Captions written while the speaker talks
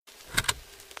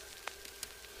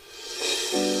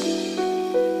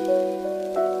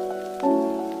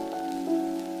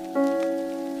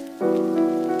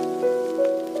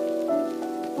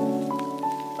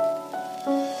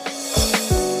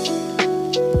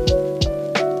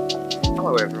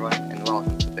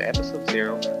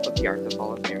Art of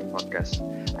Volunteering podcast.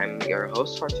 I'm your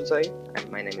host for today, and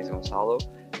my name is Gonzalo.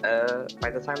 By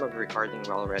the time of recording, we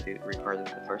already recorded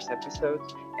the first episode,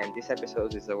 and this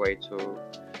episode is a way to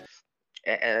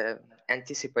uh,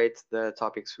 anticipate the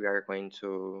topics we are going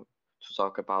to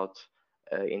talk about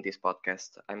in this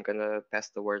podcast. I'm gonna pass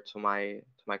the word to my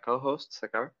co-host,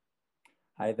 Sakar.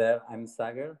 Hi there, I'm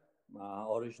Sagar,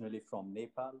 originally from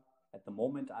Nepal. At the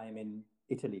moment, I'm in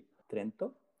Italy,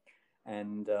 Trento.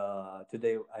 And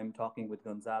today I'm talking with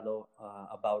Gonzalo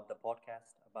about the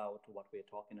podcast, about what we're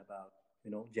talking about,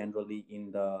 generally in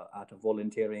the art of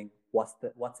volunteering.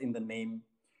 What's in the name?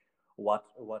 What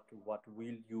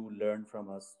will you learn from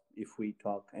us if we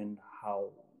talk, and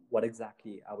what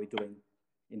exactly are we doing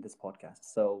in this podcast?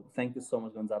 So thank you so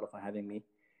much, Gonzalo, for having me.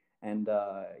 And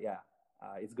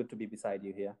it's good to be beside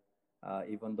you here,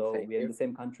 even though Thank we are in you. the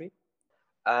same country.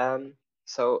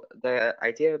 So the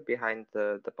idea behind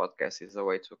the podcast is a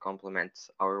way to complement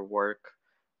our work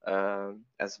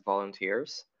as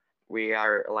volunteers. We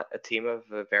are like a team of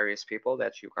various people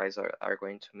that you guys are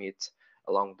going to meet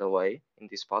along the way in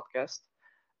this podcast.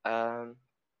 Um,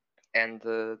 and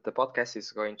the podcast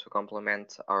is going to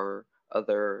complement our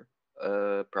other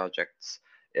projects,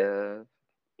 uh,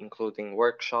 including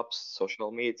workshops,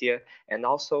 social media, and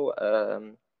also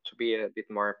to be a bit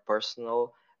more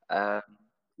personal um,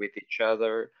 with each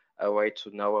other, a way to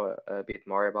know a bit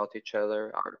more about each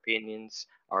other, our opinions,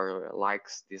 our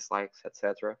likes, dislikes,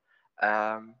 etc.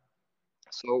 Um,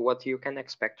 so, what you can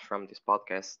expect from this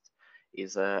podcast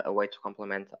is a way to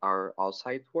complement our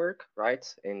outside work, right?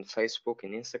 In Facebook,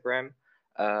 in Instagram,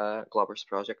 Globbers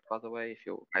Project, by the way, if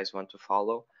you guys want to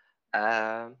follow,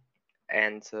 um,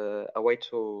 and a way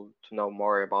to know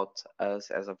more about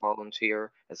us as a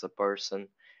volunteer, as a person,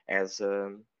 as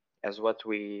as what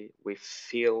we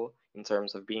feel in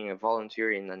terms of being a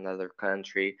volunteer in another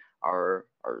country, our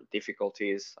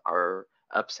difficulties, our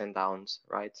ups and downs,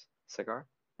 right, Sagar?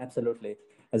 Absolutely.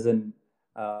 As the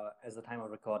time of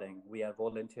recording, we are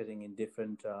volunteering in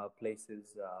different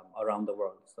places around the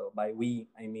world. So by we,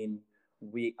 I mean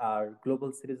we are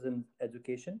global citizen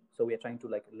education. So we are trying to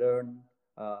like learn,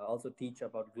 also teach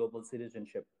about global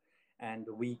citizenship, and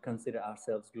we consider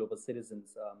ourselves global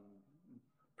citizens.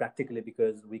 Practically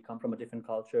because we come from a different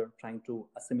culture, trying to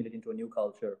assimilate into a new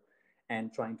culture,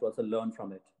 and trying to also learn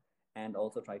from it, and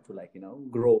also try to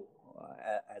grow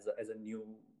as a new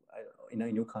in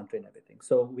a new country and everything.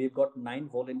 So we've got 9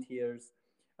 volunteers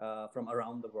from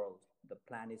around the world. The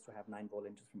plan is to have 9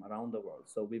 volunteers from around the world.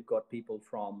 So we've got people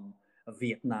from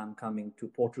Vietnam coming to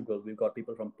Portugal. We've got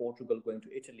people from Portugal going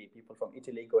to Italy, people from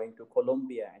Italy going to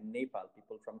Colombia and Nepal,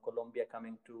 people from Colombia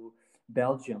coming to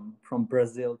Belgium, from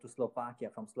Brazil to Slovakia,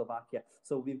 from Slovakia.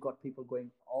 So we've got people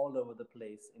going all over the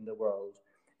place in the world.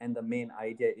 And the main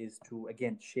idea is to,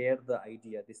 again, share the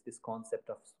idea, this concept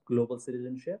of global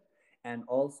citizenship, and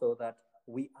also that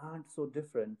we aren't so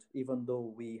different, even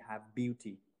though we have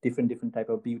beauty, different type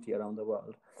of beauty around the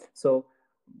world. So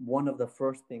one of the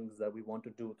first things that we want to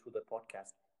do through the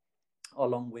podcast,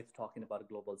 along with talking about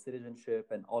global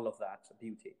citizenship and all of that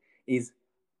beauty, is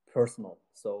personal.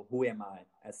 So who am I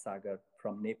as Sagar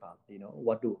from Nepal?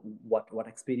 What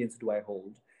experience do I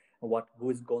hold? Who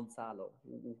is Gonzalo?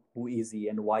 Who is he,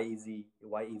 and why is he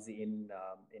in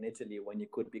Italy when you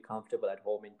could be comfortable at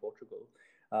home in Portugal?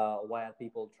 Why are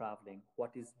people traveling?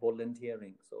 What is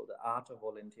volunteering? So the art of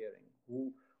volunteering.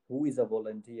 Who is a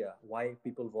volunteer? Why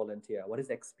people volunteer? What is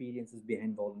experiences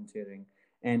behind volunteering?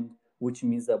 And which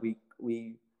means that we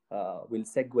will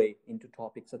segue into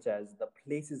topics such as the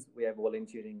places we are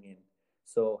volunteering in.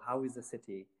 So how is the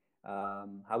city?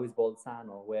 How is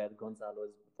Bolzano, where Gonzalo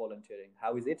is volunteering?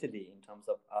 How is Italy in terms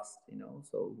of us?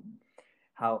 So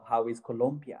how is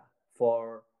Colombia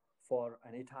for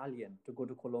an Italian to go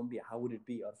to Colombia? How would it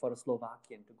be? Or for a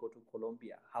Slovakian to go to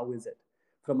Colombia? How is it?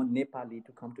 From a Nepali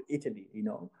to come to Italy?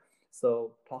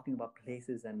 So talking about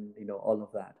places and all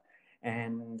of that,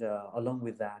 and along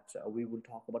with that, we will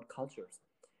talk about cultures.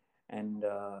 And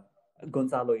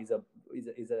Gonzalo is a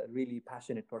really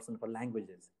passionate person for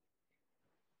languages,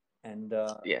 and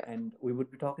Yeah. we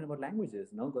would be talking about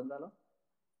languages, no, Gonzalo?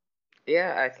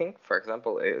 Yeah, I think, for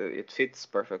example, it fits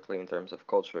perfectly in terms of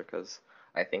culture because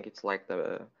I think it's like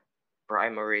the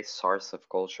primary source of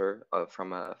culture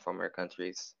from our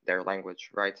countries, their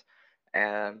language, right?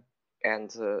 Um,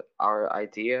 and our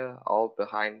idea all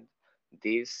behind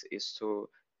this is to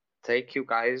take you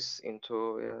guys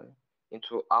into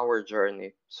our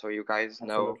journey, so you guys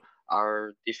know Absolutely.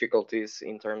 our difficulties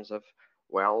in terms of,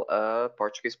 well, a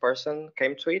Portuguese person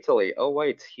came to Italy. Oh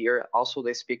wait, here also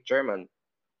they speak German.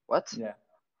 What? Yeah.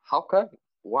 How come?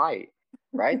 Why?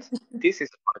 Right? This is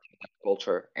the part.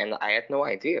 culture, and I had no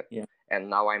idea. Yeah, And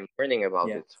now I'm learning about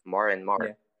yeah, it more and more.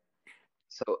 yeah,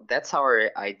 So that's our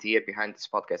idea behind this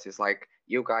podcast, is like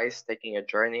you guys taking a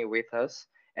journey with us.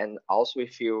 And also,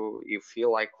 if you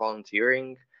feel like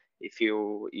volunteering, if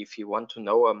you want to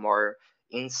know a more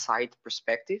inside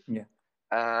perspective, yeah,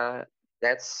 uh,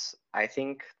 that's, I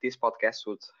think this podcast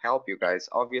would help you guys.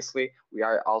 Obviously, we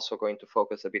are also going to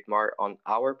focus a bit more on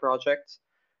our project,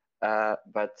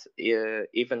 but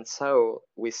even so,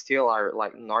 we still are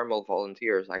like normal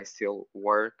volunteers. I still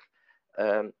work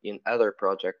in other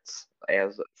projects.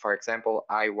 As for example,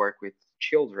 I work with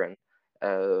children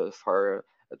for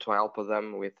to help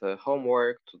them with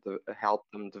homework, to help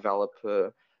them develop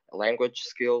language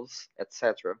skills,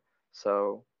 etc.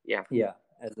 So yeah. yeah.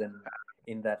 As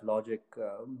in that logic,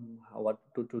 what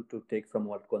to take from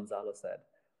what Gonzalo said,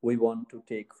 we want to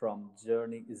take from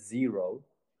journey zero,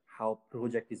 how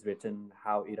project is written,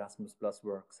 how Erasmus Plus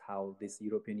works, how this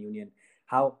European Union,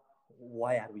 how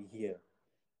why are we here,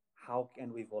 how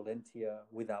can we volunteer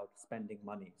without spending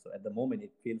money. So at the moment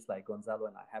it feels like Gonzalo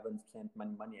and I haven't spent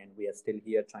money and we are still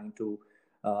here trying to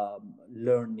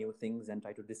learn new things and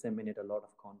try to disseminate a lot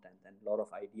of content and a lot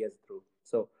of ideas through.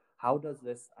 So how does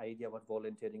this idea about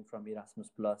volunteering from Erasmus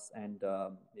Plus and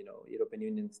European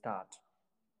Union start?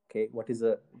 Okay, what is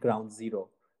a ground zero,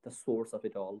 the source of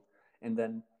it all? And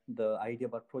then the idea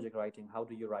about project writing, how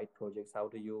do you write projects, how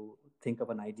do you think of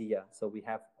an idea? So we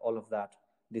have all of that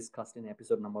discussed in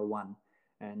episode number 1.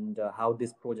 And how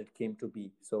this project came to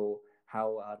be. So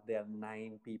how are there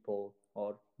 9 people,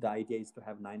 or the idea is to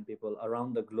have 9 people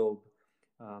around the globe,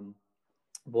 um,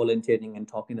 volunteering and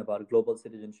talking about global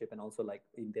citizenship, and also like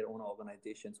in their own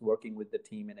organizations working with the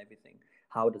team and everything.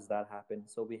 How does that happen?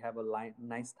 So we have a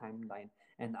nice timeline,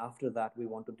 and after that we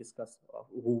want to discuss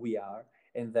who we are,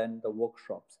 and then the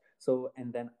workshops. So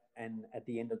and at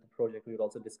the end of the project we will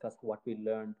also discuss what we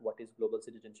learned, what is global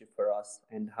citizenship for us,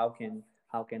 and how can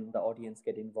the audience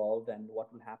get involved, and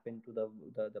what will happen to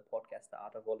the podcast, the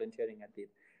art of volunteering,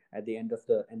 at the end of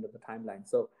the timeline.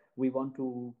 So we want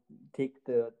to take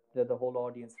the whole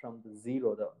audience from the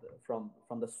zero, from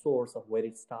the source of where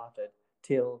it started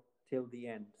till the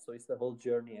end. So it's the whole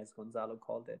journey, as Gonzalo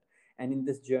called it. And in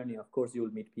this journey, of course, you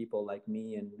will meet people like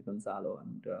me and Gonzalo,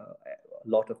 and a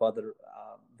lot of other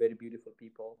very beautiful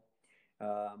people,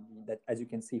 that, as you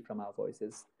can see from our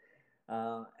voices.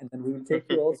 And then we will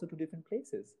take you also to different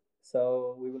places.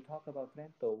 So we will talk about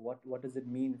Trento. What does it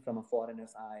mean from a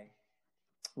foreigner's eye?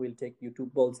 We'll take you to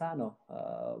Bolzano.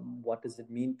 What does it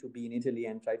mean to be in Italy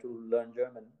and try to learn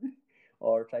German,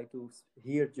 or try to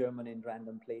hear German in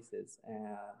random places?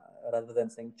 Rather than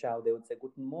saying ciao, they would say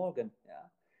Guten Morgen.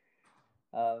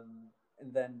 Yeah.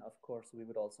 And then, of course, we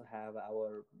would also have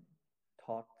our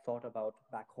thought about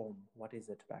back home. What is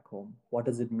it back home? What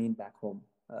does it mean back home?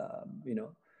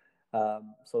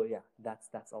 So yeah,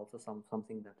 that's also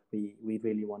something that we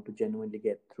really want to genuinely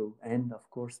get through. And of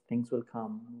course, things will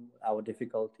come, our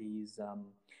difficulties,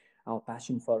 our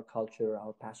passion for culture,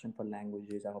 our passion for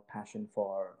languages, our passion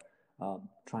for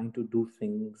trying to do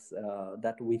things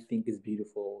that we think is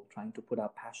beautiful, trying to put our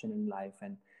passion in life.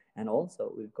 And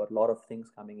also we've got a lot of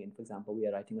things coming in. For example, we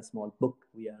are writing a small book,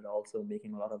 we are also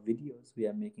making a lot of videos, we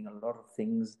are making a lot of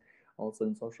things also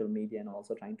in social media, and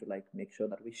also trying to like make sure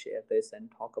that we share this and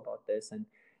talk about this.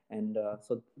 And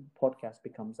so podcast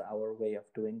becomes our way of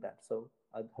doing that. So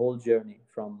a whole journey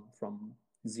from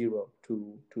zero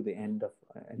to the end of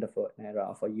an era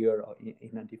of a year, or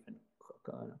in a different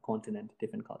continent,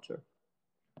 different culture.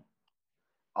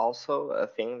 Also, a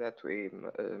thing that we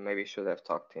maybe should have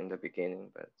talked in the beginning,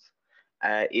 but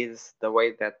is the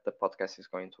way that the podcast is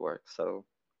going to work. So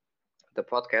the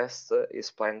podcast is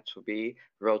planned to be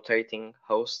rotating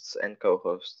hosts and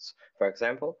co-hosts. For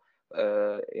example,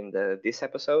 in this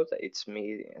episode, it's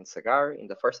me and Sagar. In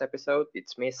the first episode,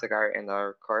 it's me, Sagar, and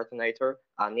our coordinator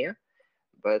Anya.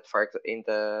 But in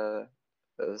the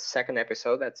second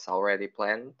episode, that's already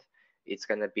planned, it's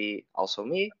gonna be also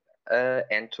me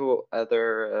and 2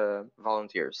 other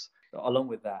volunteers. Along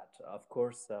with that, of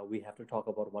course, we have to talk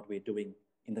about what we're doing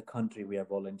in the country we are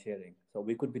volunteering. So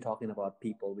we could be talking about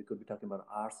people, we could be talking about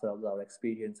ourselves, our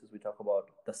experiences, we talk about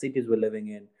the cities we're living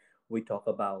in, we talk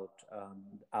about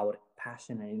our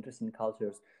passion and interest in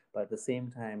cultures, but at the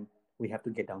same time, we have to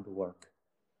get down to work.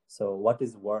 So, what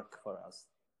is work for us?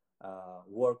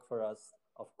 Work for us,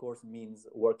 of course, means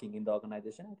working in the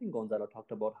organization. I think Gonzalo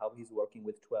talked about how he's working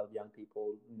with 12 young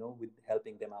people, with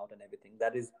helping them out and everything.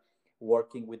 That is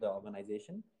working with the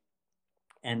organization.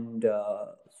 And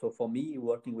so for me,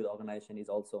 working with organization is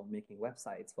also making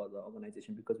websites for the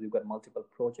organization, because we've got multiple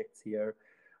projects here.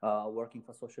 working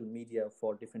for social media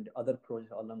for different other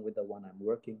projects along with the one I'm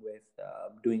working with,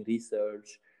 doing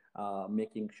research,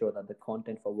 making sure that the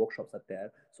content for workshops are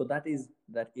there. So that is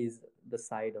the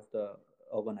side of the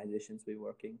organizations we're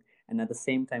working. And at the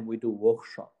same time, we do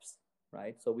workshops,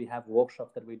 right? So we have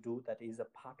workshops that we do that is a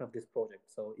part of this project.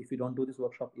 So if you don't do this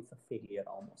workshop, it's a failure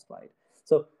almost, right?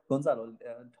 So Gonzalo,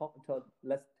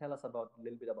 let's tell us about a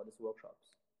little bit about these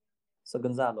workshops. So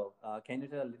Gonzalo, can you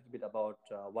tell a little bit about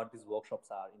what these workshops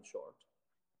are in short?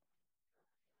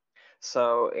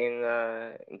 So in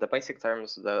the basic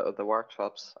terms, the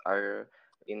workshops are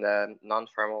in a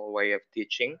non-formal way of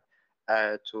teaching,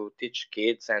 to teach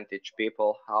kids and teach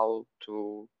people how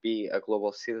to be a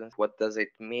global citizen. What does it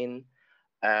mean?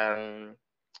 Um,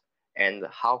 and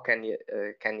how can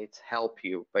it help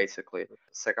you basically?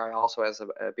 Sagai also has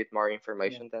a bit more Yeah.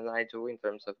 information than I do in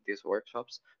terms of these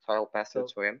workshops, so I'll pass it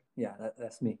So, to him. yeah,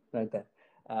 that's me right there.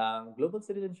 Global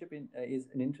citizenship is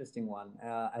an interesting one.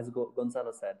 As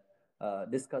Gonzalo said,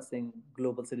 discussing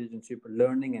global citizenship,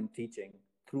 learning and teaching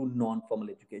through non-formal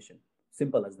education.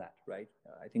 Simple as that, right?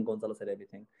 I think Gonzalo said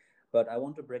everything. But I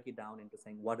want to break it down into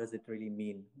saying, what does it really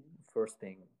mean? First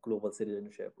thing, global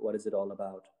citizenship. What is it all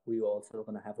about? We also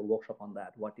going to have a workshop on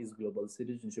that. What is global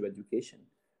citizenship education?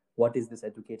 What is this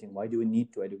educating? Why do we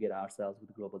need to educate ourselves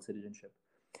with global citizenship?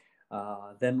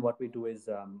 Then what we do is,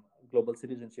 global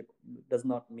citizenship does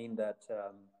not mean that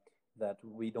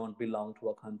we don't belong to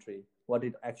a country. What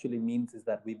it actually means is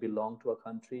that we belong to a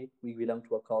country, we belong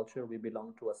to a culture, we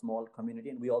belong to a small community,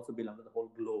 and we also belong to the whole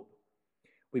globe.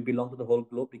 We belong to the whole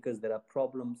globe because there are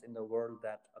problems in the world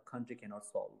that a country cannot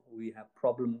solve. We have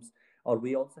problems, or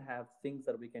we also have things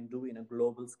that we can do in a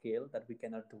global scale that we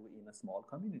cannot do in a small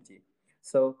community.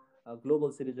 So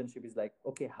global citizenship is like,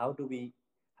 okay, how do we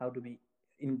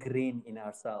ingrain in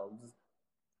ourselves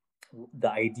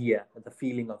the idea, the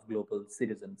feeling of global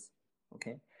citizens?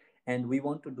 Okay, and we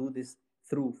want to do this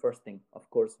through, first thing, of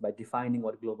course, by defining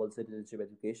what global citizenship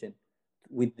education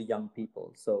with the young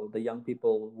people. So the young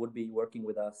people would be working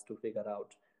with us to figure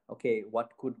out, okay,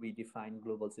 what could we define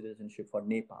global citizenship for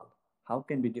Nepal? How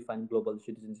can we define global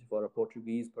citizenship for a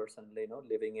Portuguese person,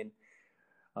 living in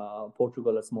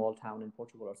Portugal, a small town in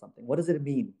Portugal or something? What does it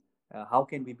mean? How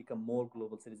can we become more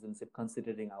global citizenship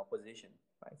considering our position,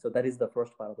 right? So that is the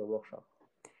first part of the workshop.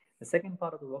 The second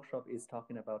part of the workshop is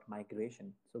talking about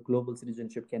migration. So global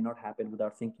citizenship cannot happen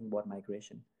without thinking about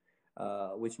migration,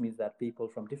 which means that people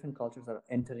from different cultures are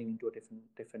entering into a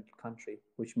different country.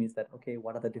 Which means that, okay,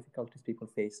 what are the difficulties people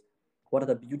face? What are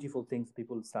the beautiful things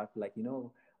people start, like,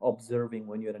 observing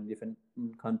when you're in a different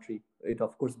country? It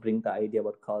of course brings the idea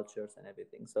about cultures and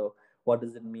everything. So what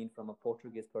does it mean from a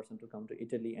Portuguese person to come to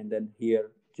Italy and then hear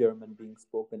German being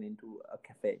spoken into a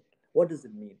cafe? What does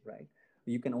it mean, right?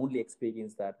 You can only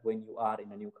experience that when you are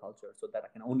in a new culture. So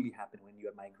that can only happen when you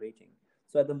are migrating.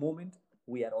 So at the moment,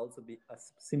 we are also a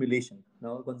simulation.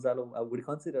 No, Gonzalo, I would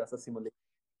consider as a simulation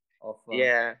of.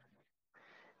 Yeah,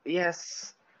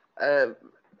 yes. Uh,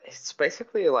 it's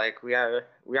basically like we are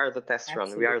the test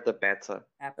run, we are Absolutely, the beta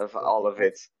of all absolutely, of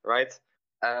it, right?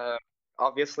 Uh,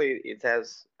 Obviously, it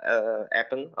has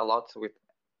happened a lot with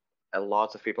a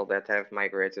lot of people that have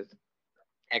migrated.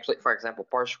 Actually, for example,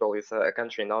 Portugal is a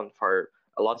country known for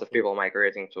a lot of people absolutely,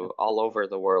 migrating to all absolutely. over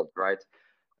the world, right?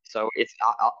 So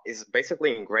it's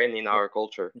basically ingrained in Yeah, our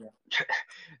culture.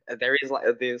 yeah, There is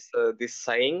like this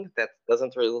saying that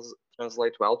doesn't really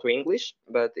translate well to English,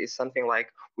 but it's something like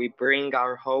we bring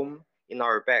our home in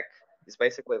our back. It's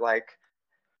basically like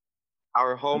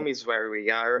our yeah. home is where we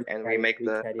are, we and we carry make we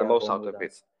carry the our most home out with of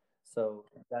it. us. So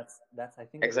that's I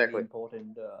think a really Exactly.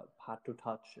 important part to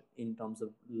touch in terms of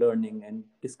learning and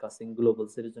discussing global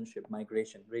citizenship,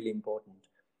 migration. Really important.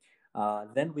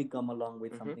 Then we come along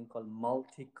with Hmm. something called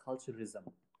multiculturalism,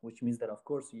 which means that of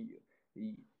course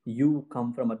you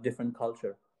come from a different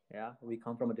culture. Yeah, we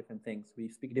come from a different things. We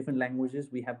speak different languages.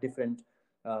 We have different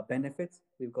benefits.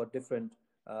 We've got different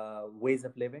ways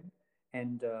of living.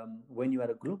 And when you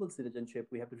are a global citizenship,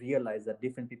 we have to realize that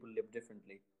different people live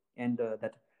differently, and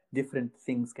that different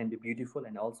things can be beautiful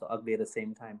and also ugly at the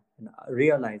same time. And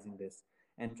realizing this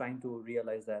and trying to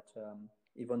realize that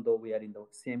even though we are in the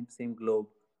same globe,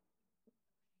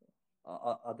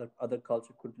 other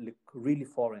culture could look really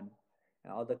foreign,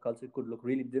 other culture could look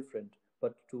really different.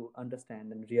 But to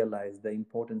understand and realize the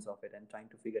importance of it and trying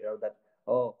to figure out that,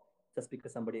 oh, just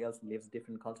because somebody else lives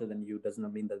different culture than you does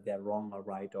not mean that they're wrong or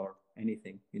right or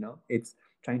anything. It's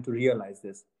trying to realize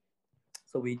this.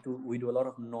 So we do a lot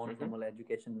of Hmm. non-formal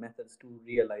education methods to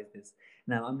realize this.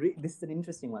 Now this is an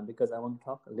interesting one because I want to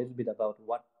talk a little bit about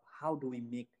how do we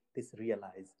make this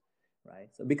realize, right?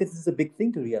 So because this is a big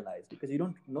thing to realize, because you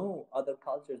don't know other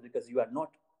cultures because you are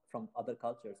not from other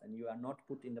cultures, and you are not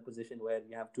put in the position where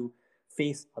you have to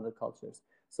face other cultures.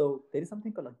 So there is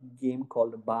something called a game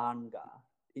called Banga,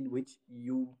 in which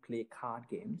you play card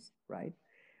games, right?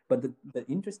 But the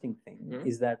interesting thing Hmm.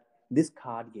 is that this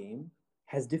card game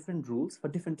has different rules for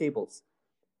different tables,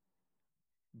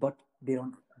 but they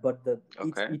don't. But the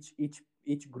Okay.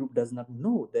 each group does not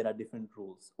know there are different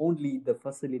rules. Only the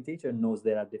facilitator knows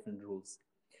there are different rules,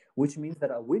 which means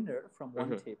that a winner from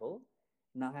one Hmm. table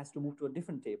now has to move to a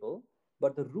different table,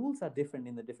 but the rules are different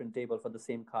in the different table for the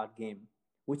same card game,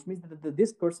 which means that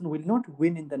this person will not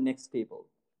win in the next table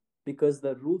because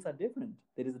the rules are different.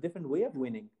 There is a different way of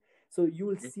winning. So you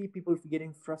will see people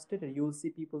getting frustrated. You will see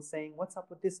people saying, "What's up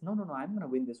with this? No, no, no, I'm going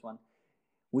to win this one."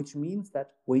 Which means that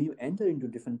when you enter into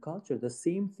different culture, the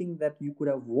same thing that you could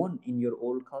have won in your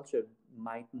old culture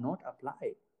might not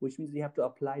apply, which means you have to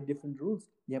apply different rules,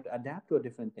 you have to adapt to a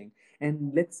different thing.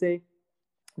 And let's say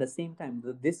the same time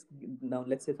this now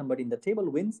let's say somebody in the table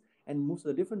wins and moves to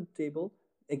a different table,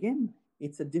 again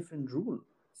it's a different rule.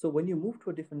 So when you move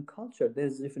to a different culture,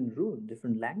 there's different rule,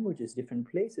 different languages, different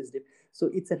places, so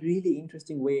it's a really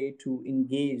interesting way to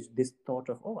engage this thought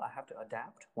of, oh, I have to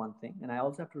adapt one thing, and I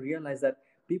also have to realize that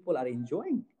people are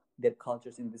enjoying their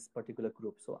cultures in this particular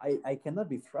group. So I cannot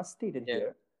be frustrated Yeah.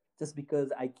 here just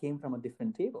because I came from a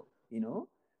different table.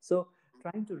 So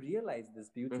trying to realize this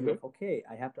beauty Hmm. of, okay,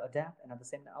 I have to adapt, and at the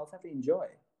same time I also have to enjoy,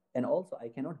 and also I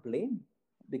cannot blame,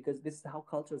 because this is how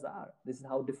cultures are, this is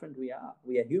how different we are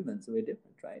humans, we're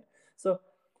different, right? So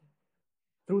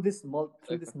through this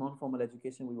Exactly. non-formal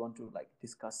education, we want to like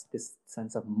discuss this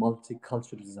sense of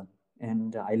multiculturalism.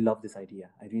 And I love this idea.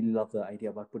 I really love the idea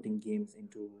about putting games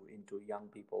into young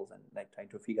people's, and like trying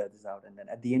to figure this out, and then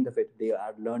at the end of it they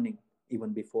are learning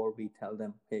even before we tell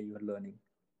them, hey, you are learning,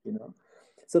 you know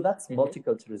so that's Hmm.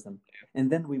 multiculturalism. And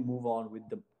then we move on with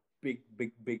the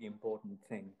big important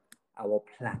thing, our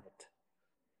planet.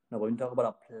 Now, when we talk about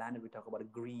our planet, we talk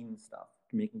about green stuff,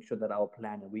 making sure that our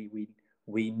planet,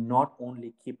 we not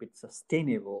only keep it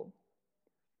sustainable,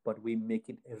 but we make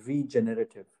it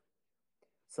regenerative.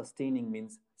 Sustaining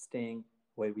means staying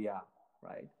where we are,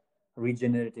 right?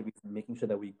 Regenerative is making sure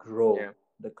that we grow Yeah.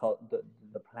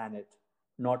 the planet,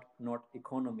 not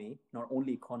economy, not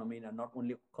only economy, and not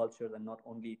only culture, and not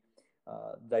only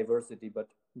diversity, but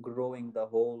growing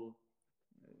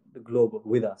the globe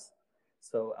with us.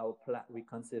 So we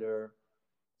consider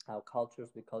our cultures,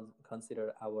 we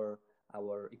consider our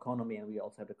economy, and we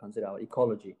also have to consider our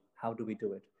ecology. How do we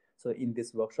do it? So in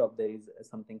this workshop there is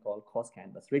something called cost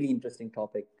canvas, really interesting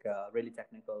topic, really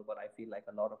technical, but I feel like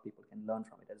a lot of people can learn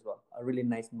from it as well. A really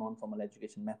nice non-formal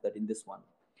education method in this one.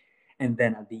 And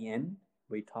then at the end,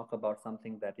 we talk about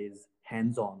something that is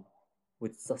hands on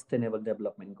with sustainable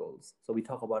development goals. So we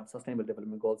talk about sustainable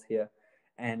development goals here,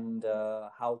 and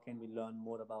how can we learn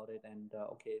more about it, and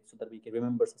okay, so that we can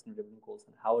remember sustainable development goals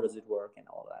and how does it work and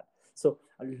all that. So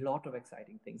a lot of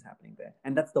exciting things happening there,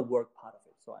 and that's the work part of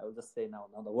it. So I will just say, now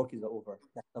the work is over.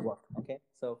 That's the work. Okay,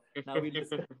 so now we'll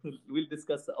discuss we'll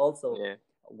discuss also Yeah.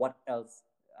 what else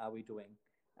are we doing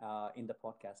in the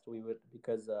podcast. We would,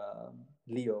 because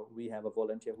Leo, we have a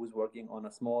volunteer who's working on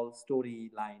a small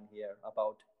storyline here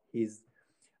his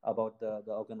about the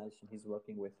organization he's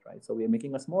working with, right? So we are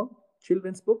making a small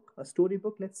children's book, a story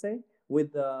book, let's say,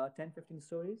 with 10, 15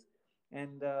 stories.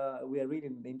 And we are really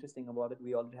interesting about it.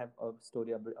 We already have a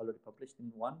story already published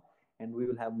in one, and we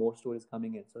will have more stories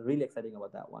coming in. So really exciting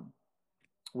about that one.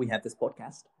 We have this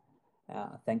podcast.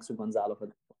 Thanks to Gonzalo for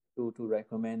to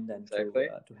recommend and Exactly.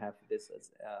 to have this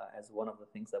as one of the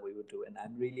things that we would do. And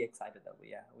I'm really excited that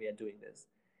we are doing this.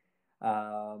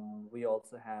 We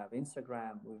also have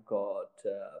Instagram, we've got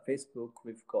Facebook,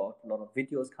 we've got a lot of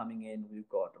videos coming in, we've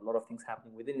got a lot of things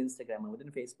happening within Instagram and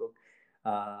within Facebook.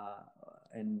 Uh,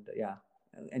 and yeah,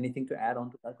 anything to add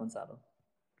on to that, Gonzalo?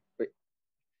 We,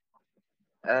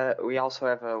 we also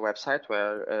have a website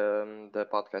where the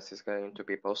podcast is going to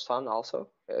be posted on also.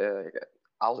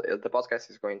 The podcast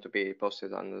is going to be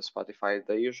posted on the Spotify,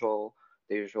 the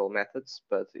usual methods,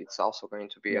 but it's also going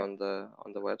to be Yeah. on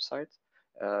the website.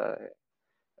 Uh,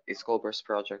 it's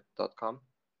goldburstproject.com.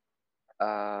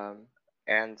 Um,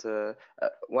 and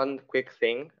one quick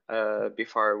thing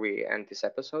before we end this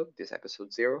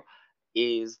episode 0,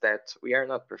 is that we are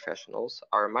not professionals.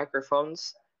 Our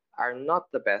microphones are not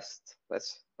the best.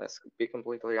 Let's be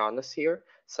completely honest here.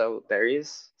 So there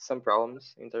is some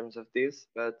problems in terms of this,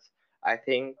 but I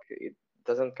think it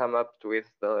doesn't come to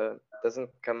the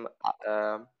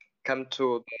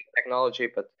technology,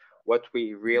 but what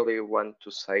we really want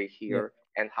to say Yeah. here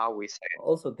and how we say it,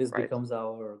 Also, this right? becomes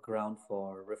our ground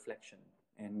for reflection,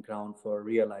 and ground for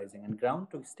realizing, and ground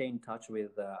to stay in touch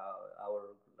with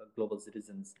our global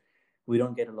citizens, we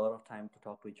don't get a lot of time to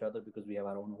talk to each other because we have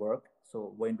our own work.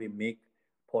 So when we make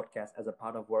podcast as a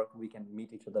part of work, we can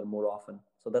meet each other more often.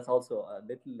 So that's also a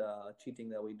little cheating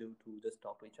that we do to just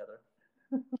talk to each other.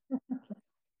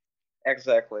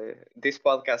 Exactly. This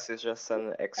podcast is just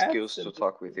an excuse to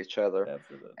talk with Absolutely. each other,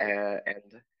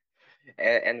 Absolutely.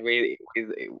 and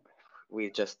we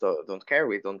just don't care.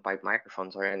 We don't buy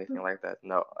microphones or anything like that.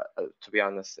 No, to be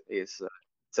honest, is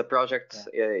it's a project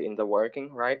Yeah. in the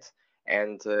working, right?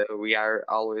 And we are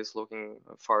always looking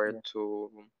forward Yeah.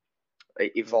 to Yeah.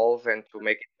 evolve and to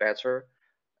make it better.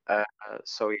 Uh,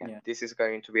 so yeah, Yeah. this is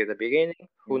going to be the beginning.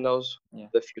 Who Yeah. knows Yeah.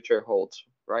 the future holds,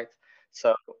 right?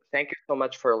 So thank you so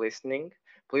much for listening.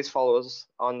 Please follow us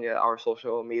on our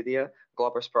social media,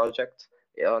 Globbers Project,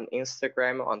 on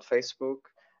Instagram, on Facebook,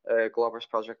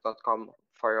 globbersproject.com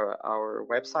for our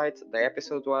website. The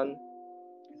episode one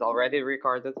is already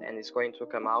recorded and is going to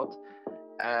come out.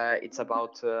 It's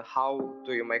about how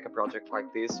do you make a project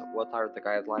like this, what are the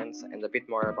guidelines, and a bit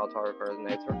more about our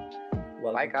coordinator. Bye,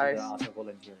 Welcome to the guys. Art of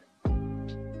Volunteering.